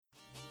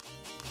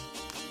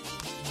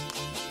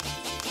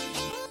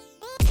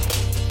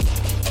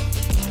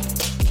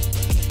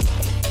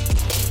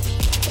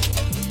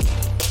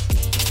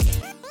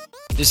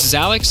This is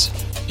Alex.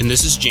 And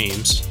this is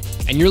James.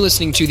 And you're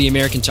listening to the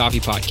American Toffee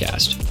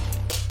Podcast.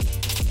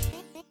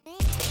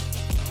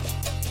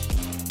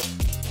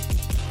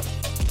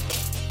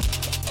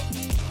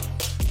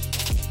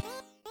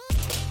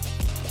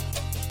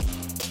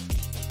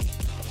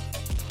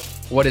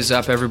 What is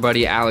up,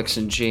 everybody? Alex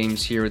and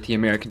James here with the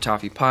American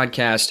Toffee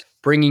Podcast,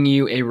 bringing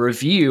you a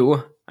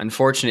review,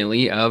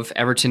 unfortunately, of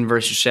Everton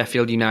versus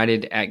Sheffield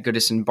United at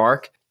Goodison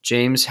Park.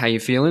 James, how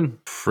you feeling?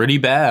 Pretty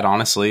bad,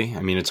 honestly.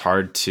 I mean, it's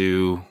hard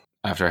to,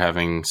 after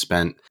having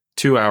spent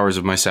 2 hours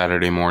of my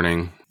Saturday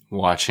morning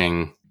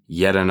watching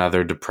yet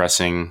another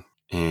depressing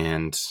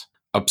and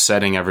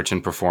upsetting Everton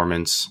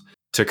performance,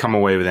 to come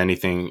away with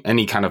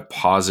any kind of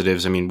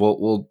positives. I mean,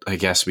 we'll I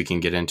guess we can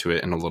get into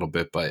it in a little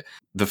bit, but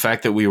the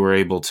fact that we were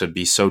able to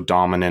be so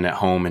dominant at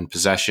home in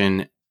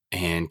possession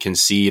and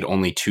concede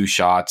only 2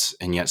 shots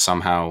and yet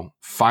somehow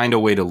find a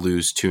way to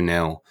lose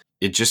 2-0,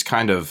 it just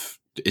kind of,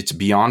 it's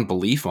beyond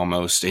belief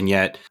almost. And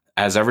yet,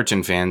 as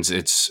Everton fans,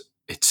 it's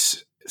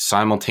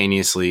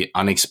simultaneously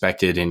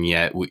unexpected. And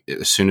yet,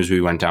 as soon as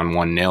we went down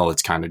 1-0,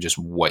 it's kind of just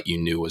what you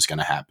knew was going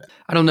to happen.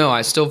 I don't know.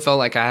 I still felt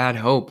like I had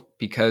hope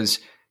because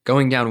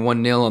going down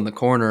 1-0 on the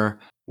corner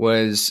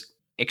was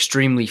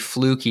extremely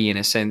fluky in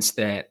a sense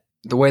that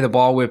the way the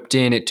ball whipped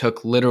in, it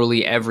took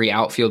literally every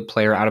outfield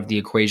player out of the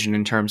equation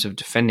in terms of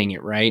defending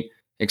it, right?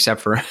 Except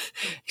for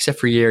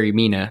Yerry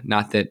Mina.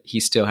 Not that he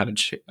still had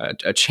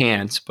a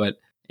chance, but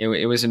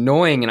it was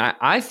annoying. And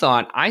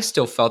I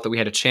still felt that we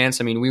had a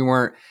chance. I mean, we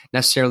weren't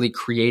necessarily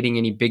creating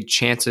any big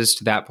chances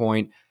to that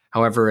point.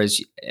 However, as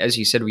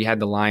you said, we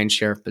had the lion's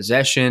share of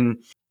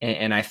possession.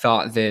 And I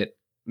thought that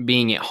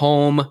being at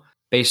home,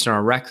 based on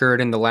our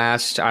record in the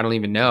last, I don't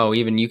even know,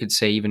 even you could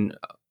say even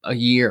a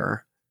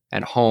year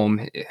at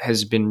home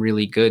has been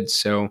really good.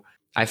 So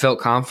I felt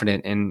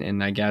confident,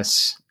 and I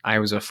guess I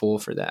was a fool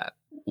for that.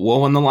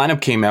 Well, when the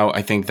lineup came out,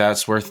 I think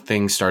that's where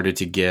things started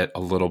to get a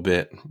little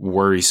bit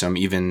worrisome,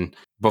 even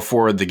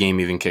before the game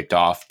even kicked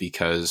off,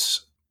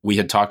 because we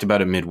had talked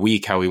about it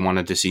midweek, how we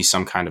wanted to see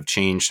some kind of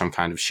change, some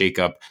kind of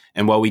shakeup.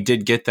 And while we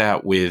did get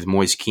that with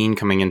Moise Kean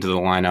coming into the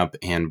lineup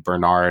and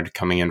Bernard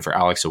coming in for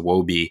Alex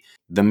Iwobi,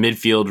 the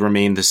midfield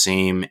remained the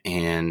same,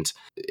 and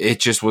it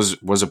just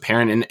was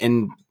apparent.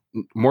 And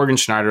Morgan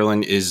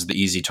Schneiderlin is the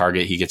easy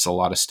target. He gets a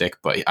lot of stick,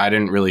 but I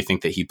didn't really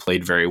think that he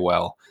played very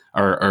well,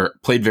 or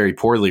played very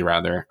poorly,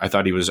 rather. I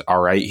thought he was all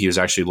right. He was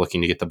actually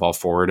looking to get the ball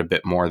forward a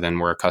bit more than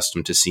we're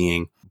accustomed to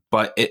seeing.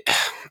 But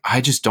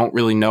I just don't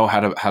really know how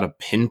to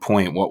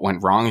pinpoint what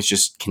went wrong. It's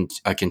just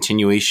a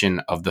continuation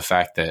of the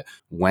fact that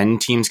when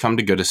teams come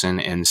to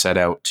Goodison and set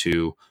out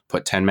to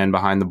put 10 men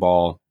behind the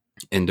ball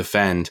and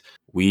defend,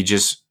 we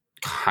just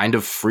kind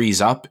of freeze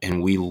up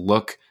and we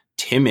look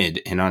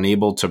timid and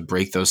unable to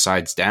break those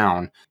sides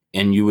down.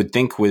 And you would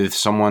think with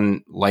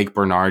someone like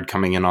Bernard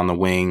coming in on the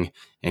wing,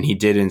 and he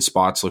did in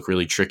spots look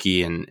really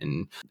tricky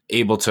and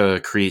able to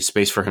create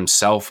space for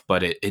himself,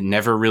 but it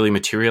never really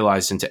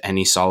materialized into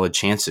any solid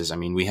chances. I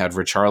mean, we had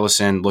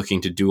Richarlison looking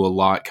to do a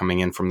lot coming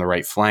in from the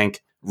right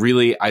flank.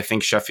 Really, I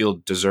think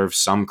Sheffield deserves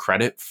some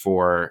credit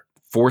for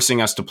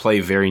forcing us to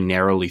play very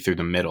narrowly through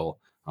the middle.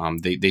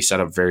 They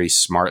set up very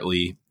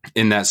smartly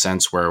in that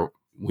sense, where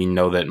we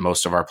know that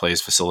most of our play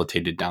is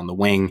facilitated down the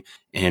wing,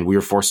 and we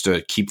were forced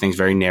to keep things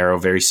very narrow,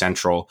 very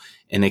central,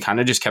 and they kind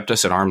of just kept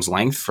us at arm's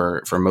length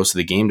for most of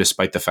the game,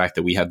 despite the fact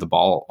that we had the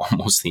ball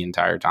almost the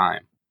entire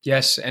time.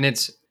 Yes, and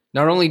it's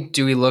not only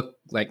do we look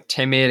like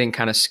timid and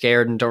kind of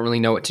scared and don't really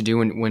know what to do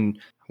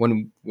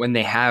when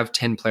they have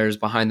 10 players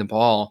behind the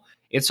ball,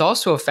 it's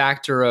also a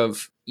factor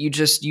of you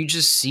just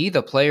see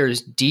the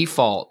players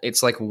default.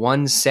 It's like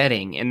one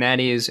setting, and that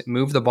is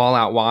move the ball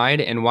out wide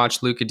and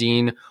watch Luka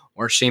Dean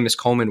or Seamus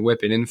Coleman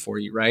whip it in for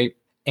you, right?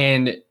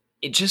 And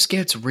it just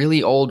gets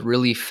really old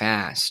really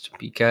fast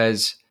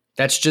because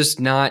that's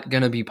just not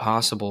going to be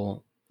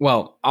possible.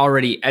 Well,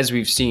 already, as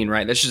we've seen,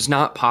 right? That's just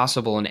not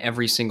possible in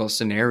every single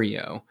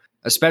scenario,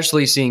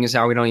 especially seeing as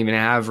how we don't even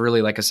have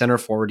really like a center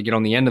forward to get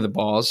on the end of the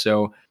ball.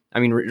 So, I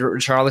mean,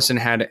 Richarlison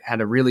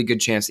had a really good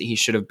chance that he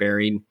should have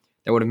buried.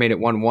 That would have made it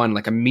 1-1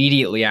 like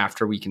immediately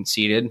after we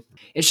conceded.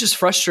 It's just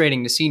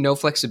frustrating to see no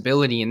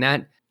flexibility in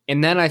that.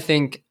 And then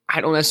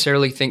I don't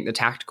necessarily think the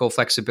tactical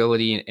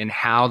flexibility and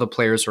how the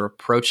players are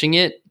approaching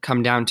it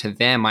come down to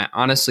them. I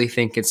honestly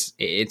think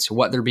it's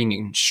what they're being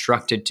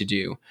instructed to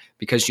do,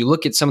 because you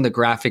look at some of the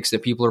graphics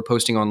that people are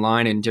posting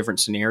online in different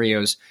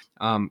scenarios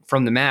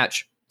from the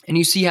match, and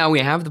you see how we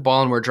have the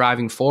ball and we're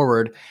driving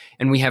forward,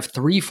 and we have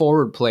 3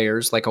 forward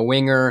players like a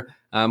winger,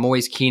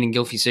 Moise Kean and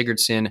Gylfi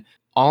Sigurdsson,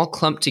 all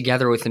clumped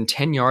together within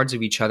 10 yards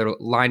of each other,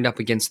 lined up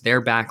against their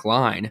back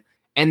line,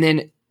 and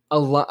then a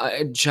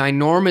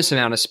ginormous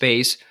amount of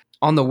space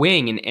on the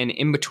wing and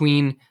in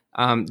between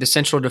the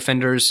central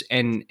defenders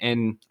and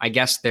I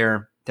guess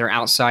their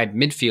outside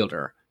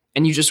midfielder.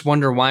 And you just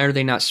wonder, why are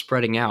they not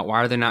spreading out?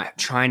 Why are they not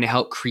trying to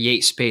help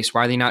create space?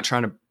 Why are they not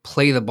trying to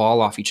play the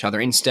ball off each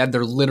other? Instead,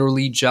 they're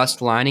literally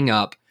just lining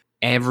up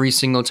every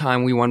single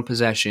time we won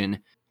possession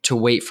to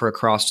wait for a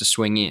cross to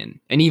swing in.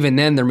 And even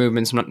then, their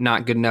movement's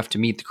not good enough to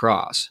meet the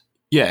cross.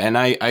 Yeah, and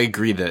I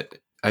agree that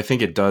I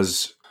think it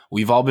does.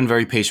 we've all been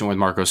very patient with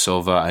Marco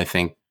Silva. I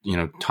think,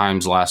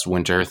 times last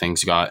winter,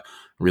 things got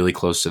really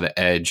close to the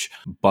edge,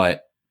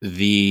 but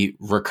the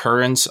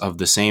recurrence of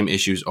the same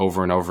issues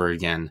over and over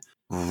again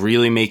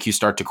really make you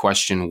start to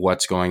question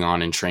what's going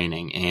on in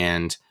training.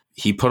 And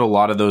he put a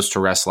lot of those to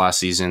rest last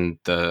season.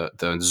 The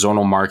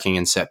zonal marking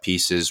and set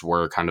pieces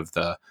were kind of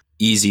the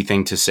easy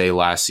thing to say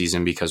last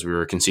season because we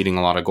were conceding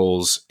a lot of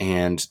goals,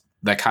 and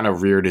that kind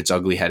of reared its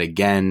ugly head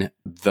again.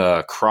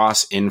 The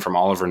cross in from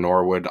Oliver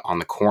Norwood on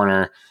the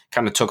corner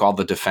kind of took all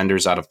the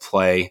defenders out of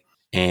play,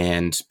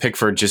 and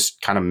Pickford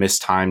just kind of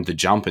mistimed the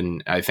jump.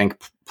 And I think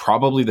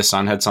probably the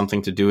sun had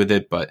something to do with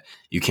it, but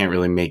you can't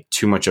really make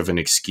too much of an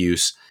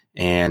excuse.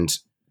 And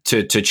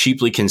to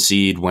cheaply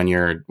concede when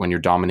you're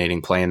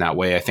dominating play in that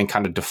way, I think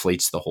kind of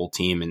deflates the whole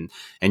team.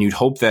 And you'd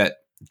hope that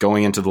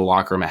going into the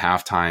locker room at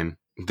halftime,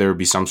 there would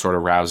be some sort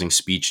of rousing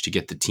speech to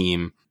get the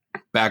team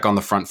back on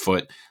the front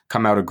foot,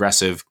 come out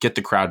aggressive, get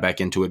the crowd back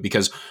into it.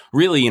 Because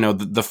really,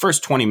 the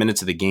first 20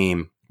 minutes of the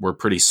game were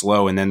pretty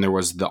slow. And then there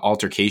was the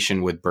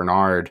altercation with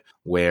Bernard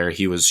where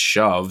he was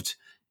shoved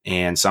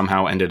and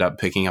somehow ended up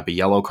picking up a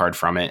yellow card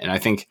from it. And I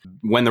think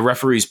when the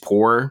referee's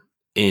poor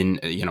in,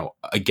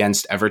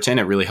 against Everton,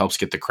 it really helps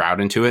get the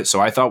crowd into it. So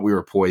I thought we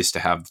were poised to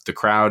have the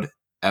crowd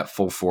at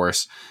full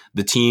force,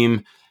 the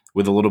team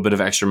with a little bit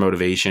of extra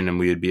motivation, and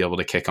we would be able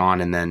to kick on.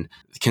 And then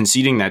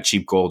conceding that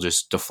cheap goal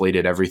just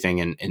deflated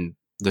everything. And in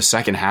the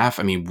second half,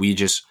 I mean, we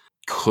just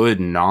could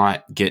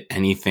not get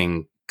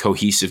anything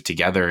cohesive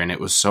together. And it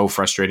was so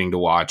frustrating to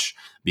watch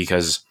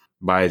because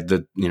by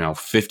the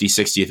 50,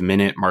 60th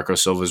minute, Marco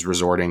Silva's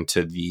resorting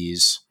to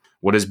these,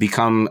 what has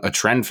become a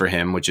trend for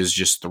him, which is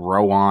just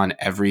throw on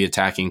every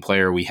attacking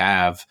player we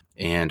have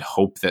and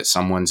hope that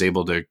someone's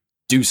able to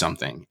do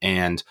something.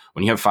 And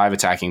when you have 5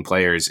 attacking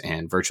players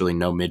and virtually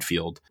no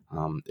midfield,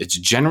 it's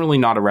generally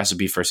not a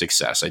recipe for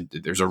success.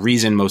 There's a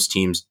reason most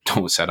teams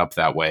don't set up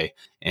that way.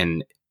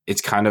 And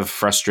it's kind of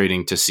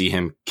frustrating to see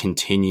him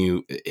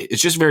continue.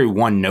 It's just very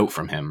one note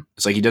from him.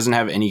 It's like he doesn't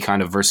have any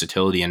kind of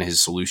versatility in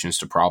his solutions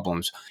to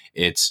problems.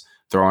 It's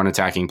throw on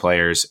attacking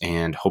players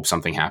and hope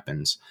something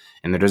happens.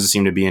 And there doesn't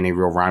seem to be any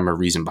real rhyme or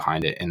reason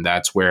behind it. And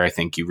that's where I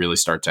think you really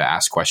start to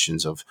ask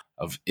questions of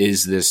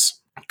is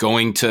he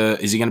going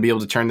to be able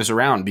to turn this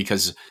around?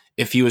 Because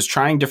if he was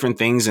trying different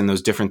things and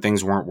those different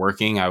things weren't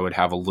working, I would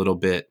have a little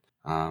bit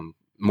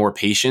more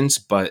patience.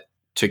 But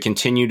to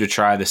continue to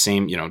try the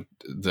same,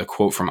 the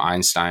quote from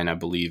Einstein, I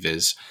believe,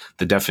 is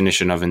the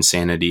definition of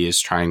insanity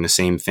is trying the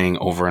same thing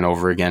over and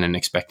over again and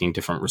expecting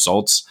different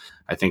results.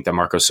 I think that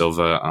Marco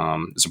Silva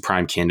is a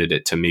prime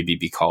candidate to maybe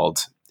be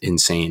called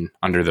insane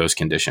under those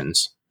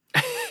conditions.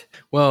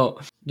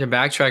 Well, to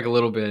backtrack a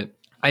little bit,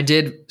 I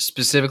did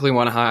specifically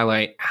want to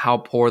highlight how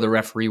poor the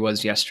referee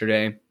was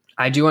yesterday.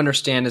 I do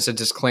understand as a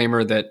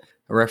disclaimer that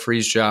a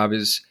referee's job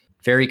is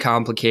very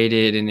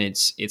complicated and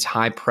it's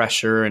high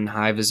pressure and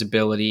high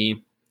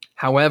visibility.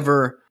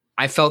 However,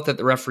 I felt that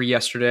the referee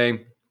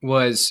yesterday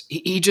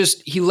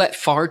he let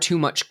far too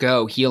much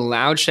go. He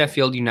allowed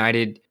Sheffield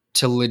United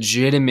to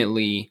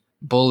legitimately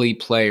bully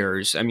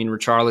players. I mean,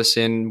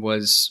 Richarlison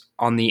was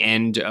on the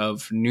end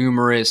of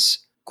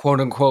numerous quote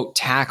unquote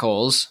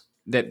tackles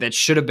that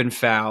should have been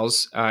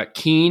fouls.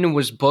 Keane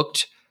was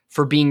booked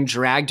for being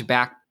dragged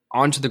back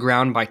onto the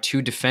ground by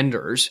 2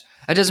 defenders.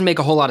 That doesn't make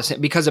a whole lot of sense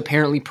because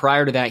apparently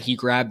prior to that, he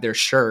grabbed their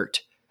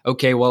shirt.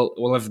 Okay, well,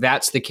 if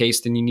that's the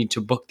case, then you need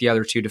to book the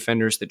other 2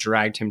 defenders that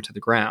dragged him to the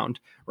ground,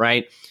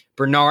 right?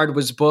 Bernard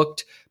was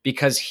booked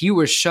because he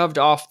was shoved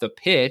off the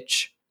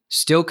pitch.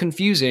 Still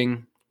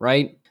confusing,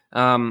 right?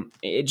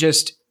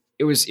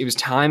 It was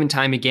time and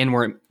time again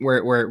where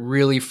it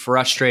really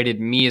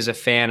frustrated me as a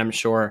fan. I'm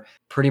sure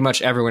pretty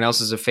much everyone else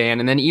is a fan,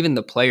 and then even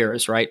the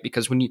players, right?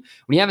 Because when you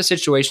have a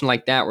situation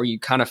like that where you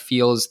kind of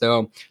feel as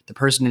though the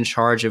person in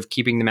charge of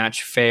keeping the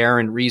match fair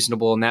and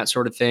reasonable and that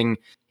sort of thing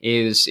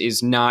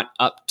is not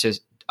up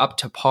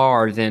to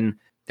par, then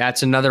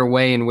that's another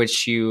way in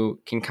which you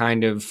can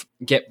kind of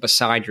get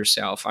beside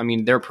yourself. I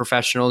mean, they're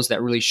professionals.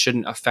 That really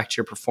shouldn't affect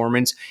your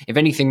performance. If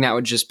anything, that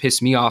would just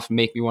piss me off and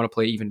make me want to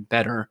play even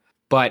better.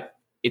 But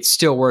it's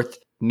still worth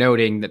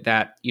noting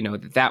that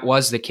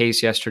was the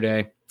case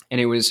yesterday,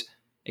 and it was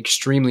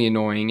extremely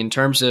annoying. In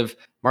terms of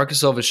Marco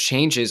Silva's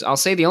changes, I'll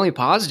say the only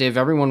positive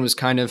everyone was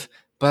kind of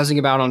buzzing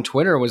about on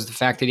Twitter was the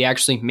fact that he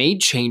actually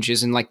made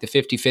changes in like the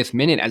 55th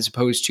minute as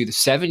opposed to the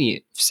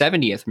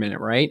 70th minute,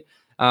 right?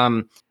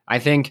 I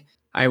think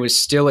I was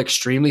still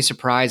extremely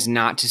surprised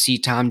not to see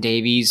Tom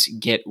Davies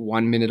get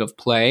 1 minute of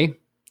play.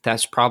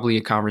 That's probably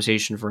a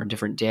conversation for a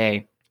different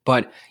day.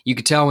 But you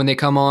could tell when they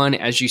come on,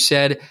 as you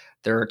said,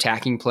 they're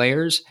attacking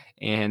players,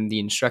 and the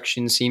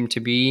instructions seem to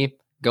be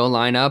go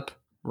line up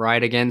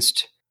right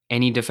against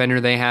any defender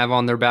they have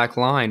on their back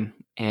line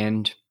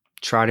and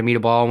try to meet a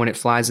ball when it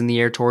flies in the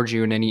air towards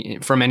you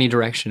from any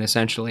direction,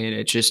 essentially. And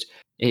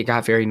it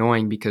got very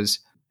annoying because,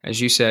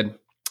 as you said,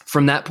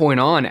 from that point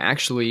on,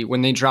 actually,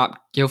 when they dropped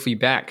Gylfi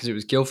back, because it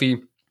was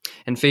Gylfi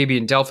and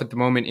Fabian Delph at the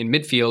moment in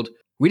midfield,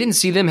 we didn't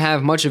see them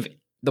have much of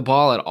the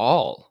ball at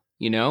all,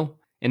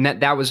 And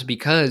that was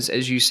because,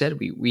 as you said,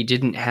 we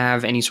didn't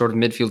have any sort of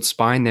midfield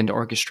spine then to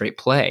orchestrate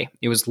play.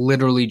 It was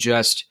literally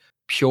just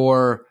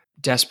pure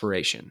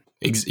desperation.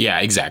 Yeah,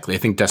 exactly. I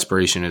think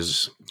desperation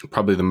is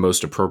probably the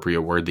most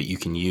appropriate word that you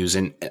can use.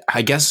 And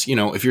I guess,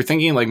 if you're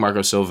thinking like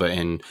Marco Silva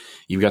and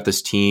you've got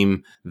this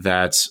team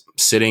that's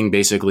sitting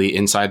basically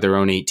inside their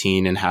own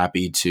 18 and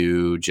happy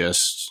to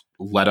just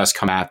let us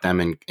come at them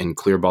and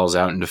clear balls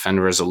out and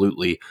defend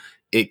resolutely,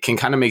 it can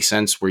kind of make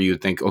sense where you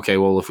would think, okay,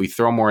 well, if we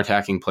throw more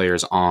attacking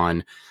players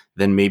on,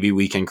 then maybe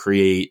we can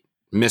create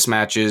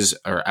mismatches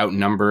or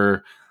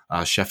outnumber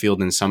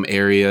Sheffield in some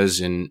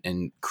areas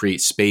and create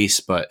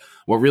space. But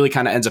what really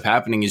kind of ends up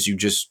happening is you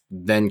just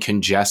then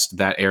congest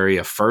that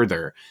area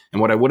further.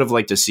 And what I would have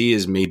liked to see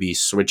is maybe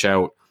switch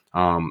out,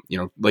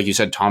 like you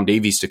said, Tom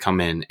Davies to come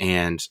in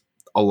and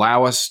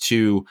allow us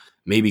to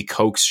maybe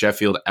coax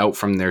Sheffield out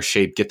from their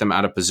shape, get them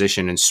out of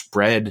position and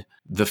spread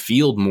the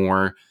field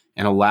more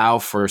and allow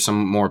for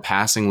some more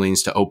passing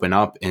lanes to open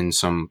up and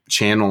some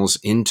channels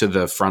into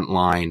the front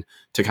line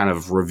to kind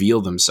of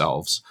reveal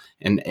themselves.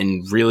 And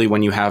really,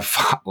 when you have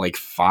like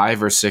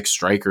 5 or 6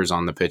 strikers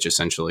on the pitch,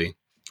 essentially,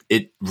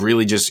 it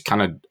really just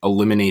kind of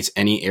eliminates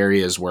any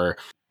areas where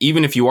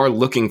even if you are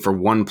looking for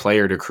one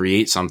player to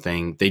create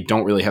something, they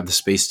don't really have the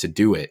space to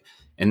do it.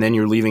 And then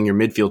you're leaving your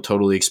midfield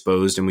totally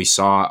exposed. And we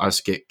saw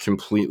us get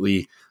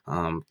completely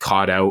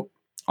caught out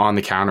on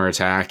the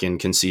counterattack and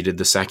conceded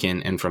the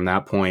second. And from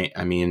that point,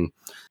 I mean,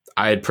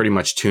 I had pretty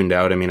much tuned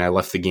out. I mean, I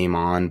left the game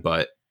on,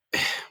 but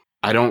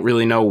I don't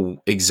really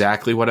know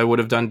exactly what I would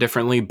have done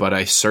differently, but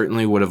I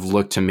certainly would have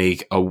looked to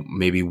make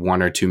maybe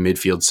 1 or 2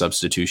 midfield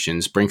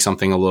substitutions, bring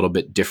something a little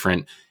bit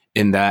different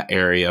in that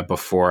area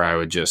before I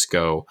would just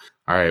go,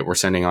 all right, we're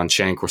sending on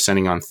Schenk, we're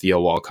sending on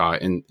Theo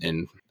Walcott.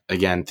 And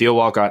again, Theo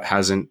Walcott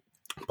hasn't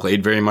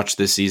played very much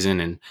this season,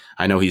 and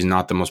I know he's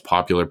not the most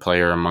popular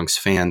player amongst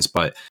fans,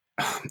 but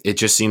it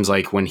just seems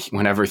like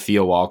whenever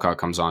Theo Walcott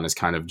comes on is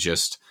kind of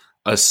just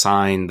a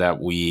sign that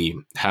we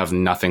have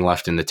nothing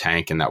left in the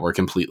tank and that we're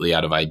completely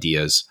out of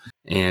ideas.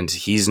 And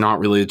he's not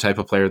really the type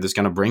of player that's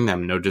going to bring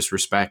them, no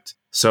disrespect.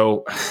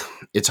 So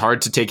it's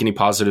hard to take any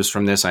positives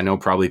from this. I know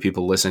probably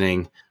people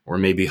listening or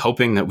maybe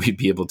hoping that we'd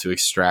be able to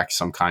extract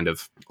some kind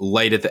of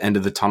light at the end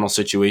of the tunnel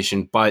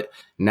situation. But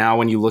now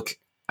when you look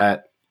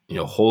at,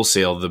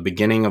 wholesale, the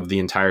beginning of the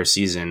entire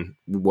season,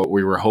 what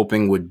we were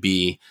hoping would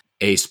be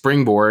a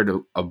springboard,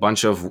 a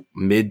bunch of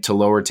mid to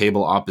lower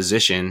table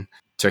opposition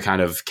to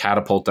kind of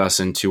catapult us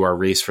into our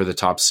race for the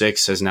top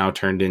 6 has now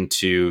turned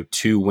into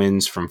 2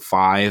 wins from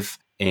 5,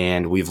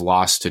 and we've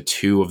lost to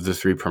 2 of the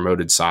 3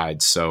 promoted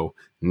sides. So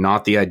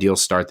not the ideal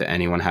start that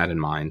anyone had in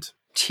mind.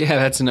 Yeah,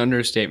 that's an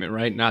understatement,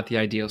 right? Not the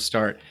ideal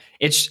start.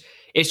 It's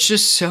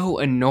just so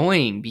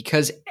annoying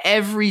because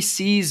every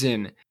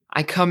season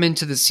I come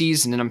into the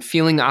season and I'm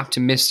feeling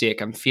optimistic.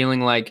 I'm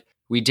feeling like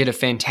we did a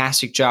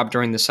fantastic job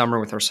during the summer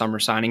with our summer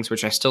signings,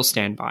 which I still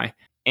stand by.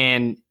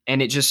 And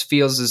it just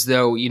feels as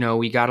though,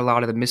 we got a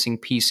lot of the missing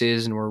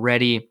pieces and we're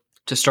ready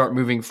to start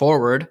moving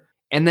forward.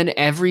 And then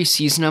every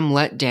season I'm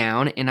let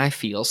down and I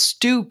feel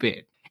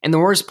stupid. And the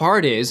worst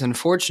part is,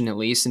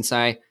 unfortunately, since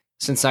I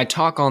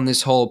talk on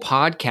this whole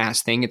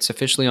podcast thing, it's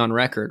officially on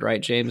record,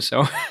 right, James?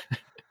 So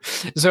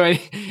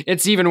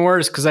it's even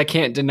worse because I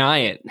can't deny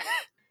it.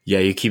 Yeah,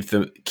 you keep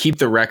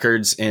the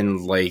records,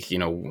 and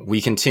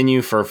we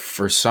continue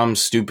for some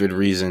stupid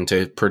reason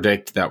to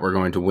predict that we're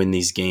going to win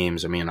these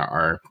games. I mean,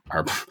 our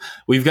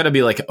we've got to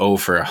be like 0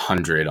 for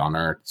 100 on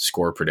our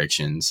score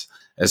predictions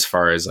as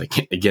far as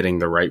like getting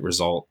the right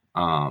result.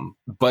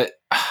 But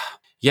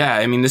yeah,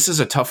 I mean, this is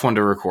a tough one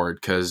to record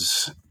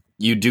because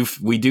we do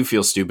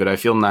feel stupid. I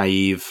feel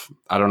naive.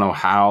 I don't know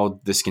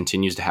how this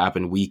continues to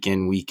happen week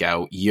in, week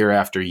out, year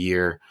after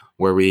year,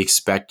 where we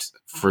expect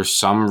for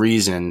some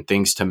reason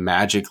things to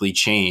magically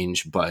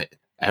change, but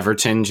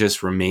Everton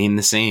just remain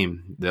the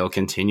same. They'll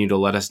continue to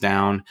let us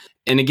down.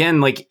 And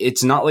again,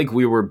 it's not like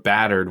we were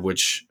battered,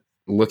 which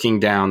looking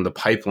down the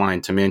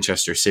pipeline to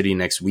Manchester City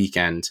next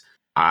weekend,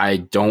 I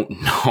don't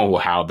know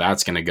how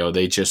that's going to go.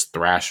 They just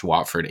thrashed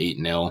Watford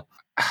 8-0.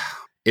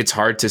 It's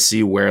hard to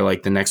see where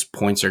the next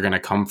points are going to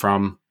come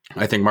from.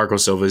 I think Marco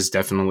Silva is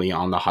definitely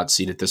on the hot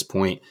seat at this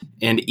point.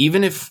 And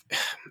even if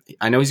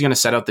I know he's going to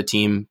set out the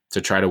team to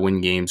try to win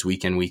games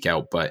week in, week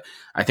out, but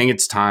I think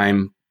it's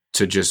time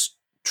to just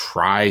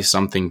try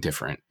something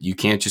different. You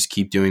can't just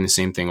keep doing the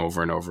same thing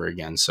over and over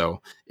again.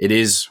 So it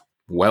is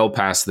well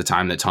past the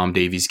time that Tom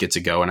Davies gets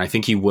a go. And I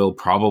think he will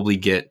probably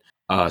get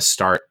a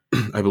start,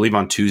 I believe,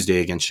 on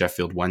Tuesday against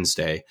Sheffield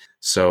Wednesday.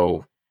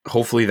 So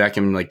hopefully that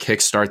can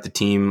kickstart the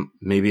team,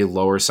 maybe a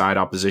lower side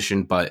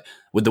opposition. But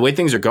with the way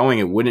things are going,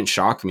 it wouldn't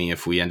shock me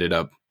if we ended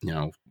up,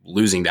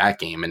 losing that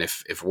game. And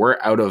if we're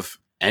out of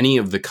any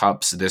of the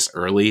cups this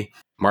early,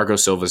 Marco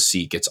Silva's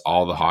seat gets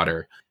all the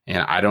hotter.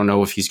 And I don't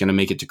know if he's going to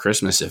make it to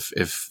Christmas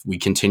if we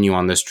continue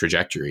on this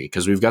trajectory,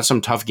 because we've got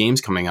some tough games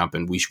coming up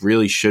and we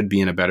really should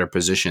be in a better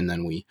position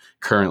than we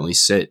currently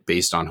sit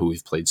based on who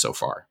we've played so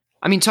far.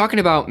 I mean, talking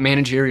about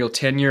managerial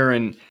tenure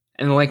and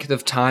the length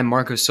of time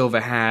Marco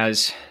Silva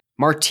has,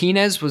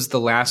 Martinez was the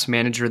last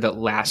manager that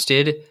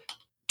lasted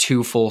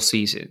 2 full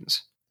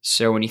seasons.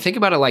 So when you think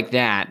about it like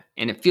that,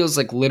 and it feels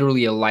like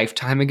literally a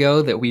lifetime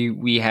ago that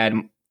we had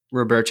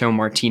Roberto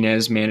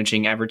Martinez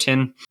managing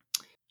Everton,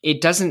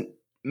 it doesn't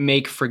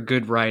make for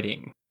good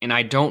writing. And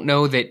I don't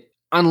know that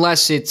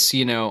unless it's,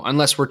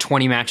 unless we're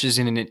 20 matches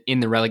in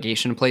the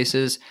relegation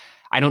places,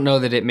 I don't know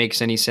that it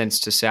makes any sense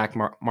to sack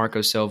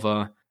Marco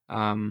Silva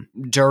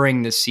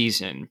during the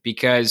season.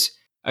 Because,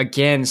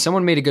 again,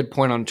 someone made a good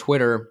point on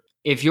Twitter.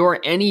 If you're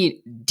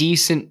any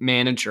decent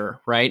manager,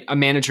 right, a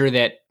manager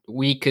that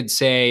we could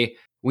say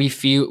we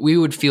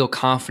would feel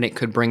confident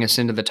could bring us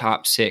into the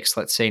top 6,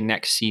 let's say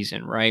next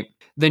season, right,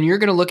 then you're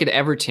going to look at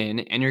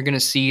Everton and you're going to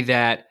see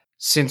that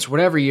since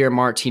whatever year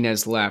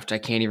Martinez left, I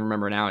can't even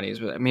remember nowadays,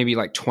 but maybe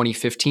like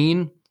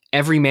 2015,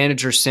 every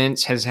manager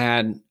since has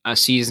had a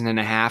season and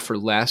a half or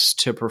less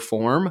to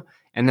perform,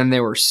 and then they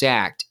were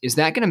sacked. Is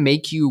that going to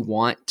make you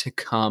want to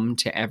come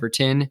to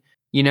Everton,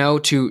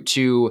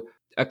 to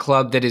a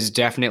club that is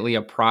definitely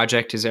a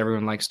project, as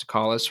everyone likes to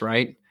call us,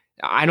 right?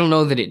 I don't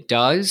know that it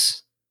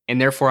does,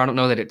 and therefore I don't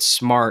know that it's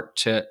smart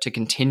to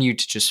continue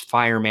to just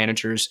fire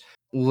managers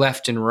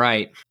left and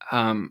right.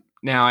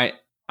 Now,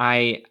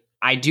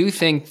 I do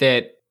think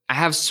that I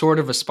have sort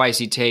of a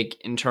spicy take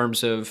in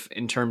terms of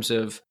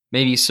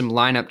maybe some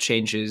lineup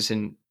changes.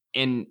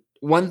 And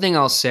one thing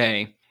I'll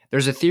say,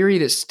 there's a theory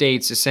that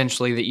states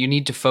essentially that you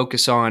need to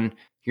focus on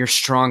your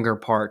stronger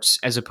parts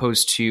as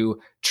opposed to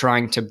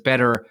trying to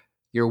better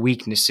your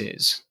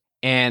weaknesses.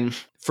 And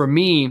for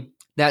me,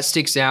 that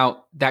sticks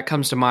out. That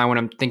comes to mind when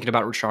I'm thinking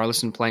about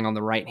Richarlison playing on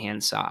the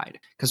right-hand side.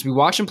 Because we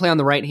watch him play on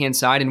the right-hand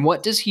side, and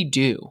what does he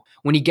do?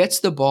 When he gets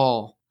the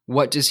ball,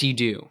 what does he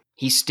do?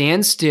 He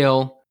stands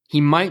still.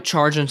 He might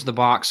charge into the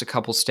box a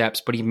couple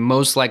steps, but he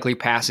most likely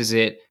passes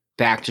it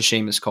back to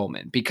Seamus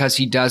Coleman because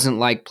he doesn't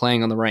like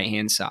playing on the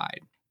right-hand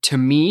side. To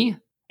me,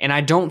 and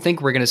I don't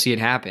think we're going to see it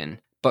happen,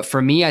 but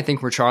for me, I think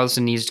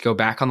Richarlison needs to go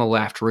back on the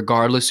left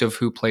regardless of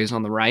who plays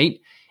on the right,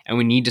 and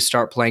we need to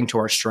start playing to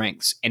our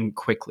strengths and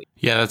quickly.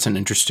 Yeah, that's an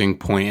interesting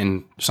point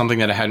and something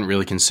that I hadn't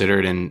really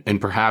considered,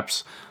 and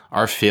perhaps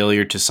our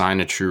failure to sign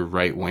a true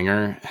right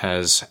winger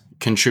has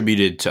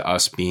contributed to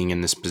us being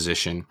in this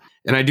position.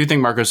 And I do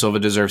think Marco Silva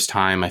deserves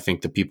time. I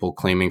think the people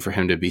claiming for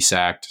him to be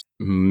sacked,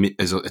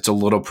 it's a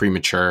little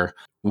premature.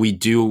 We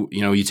do,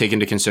 you take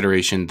into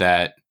consideration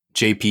that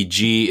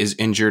JPG is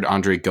injured,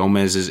 Andre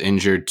Gomez is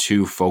injured,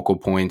 2 focal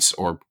points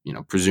or,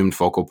 presumed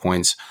focal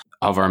points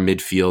of our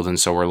midfield. And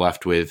so we're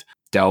left with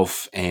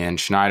Delph and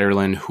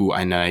Schneiderlin, who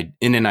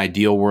in an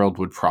ideal world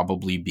would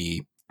probably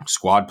be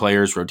squad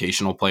players,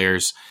 rotational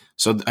players.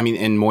 So,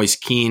 and Moise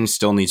Kean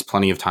still needs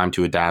plenty of time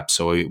to adapt.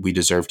 So we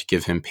deserve to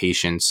give him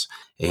patience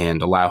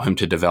and allow him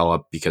to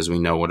develop because we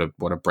know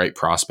what a bright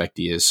prospect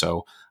he is.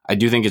 So I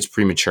do think it's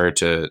premature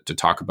to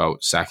talk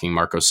about sacking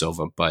Marco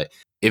Silva. But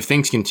if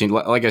things continue,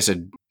 like I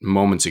said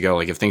moments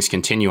ago, if things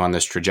continue on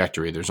this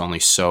trajectory, there's only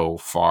so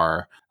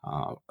far,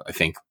 I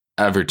think,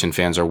 Everton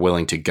fans are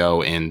willing to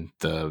go and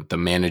the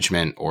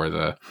management or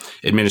the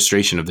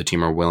administration of the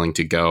team are willing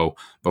to go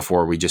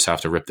before we just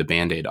have to rip the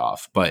Band-Aid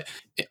off. But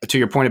to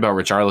your point about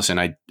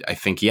Richarlison, I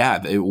think,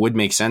 yeah, it would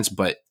make sense.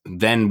 But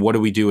then what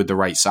do we do with the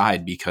right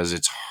side? Because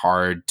it's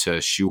hard to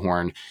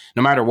shoehorn.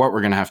 No matter what,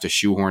 we're going to have to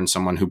shoehorn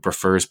someone who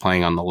prefers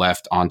playing on the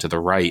left onto the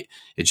right.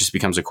 It just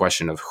becomes a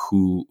question of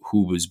who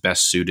is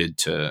best suited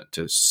to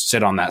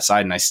sit on that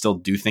side. And I still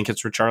do think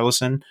it's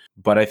Richarlison.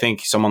 But I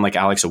think someone like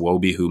Alex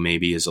Iwobi, who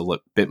maybe is a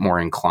bit more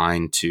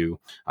inclined to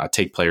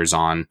take players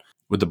on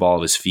with the ball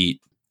at his feet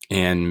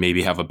and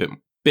maybe have a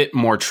bit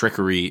more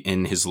trickery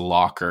in his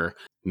locker,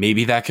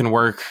 maybe that can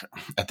work.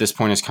 At this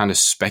point, it's kind of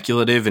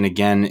speculative. And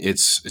again,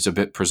 it's a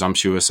bit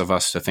presumptuous of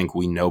us to think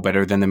we know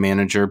better than the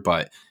manager.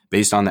 But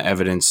based on the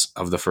evidence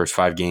of the first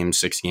 6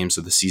 games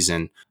of the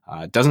season,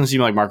 it doesn't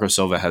seem like Marco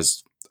Silva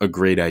has a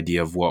great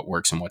idea of what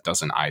works and what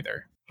doesn't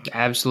either.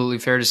 Absolutely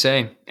fair to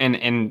say.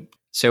 And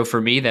so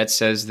for me, that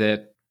says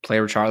that play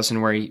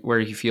Richarlison where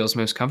he feels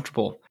most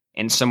comfortable.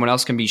 And someone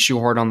else can be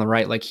shoehorned on the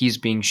right like he's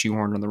being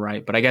shoehorned on the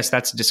right. But I guess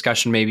that's a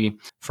discussion maybe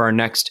for our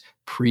next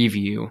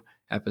preview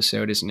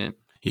episode, isn't it?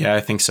 Yeah, I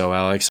think so,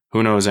 Alex.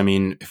 Who knows?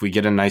 If we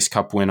get a nice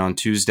cup win on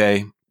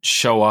Tuesday,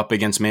 show up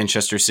against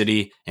Manchester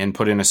City and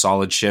put in a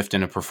solid shift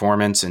in a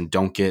performance and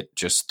don't get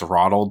just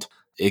throttled,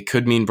 it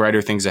could mean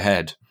brighter things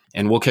ahead.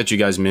 And we'll catch you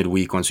guys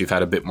midweek once we've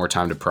had a bit more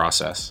time to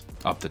process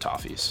up the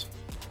Toffees.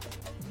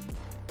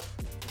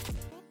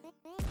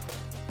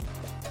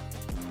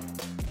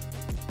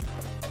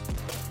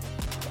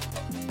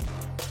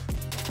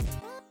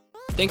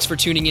 Thanks for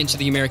tuning in to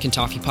the American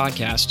Toffee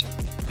Podcast.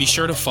 Be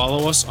sure to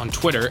follow us on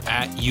Twitter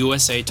at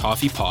USA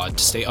Toffee Pod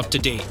to stay up to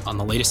date on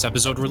the latest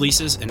episode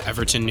releases and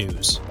Everton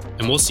news.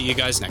 And we'll see you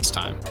guys next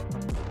time.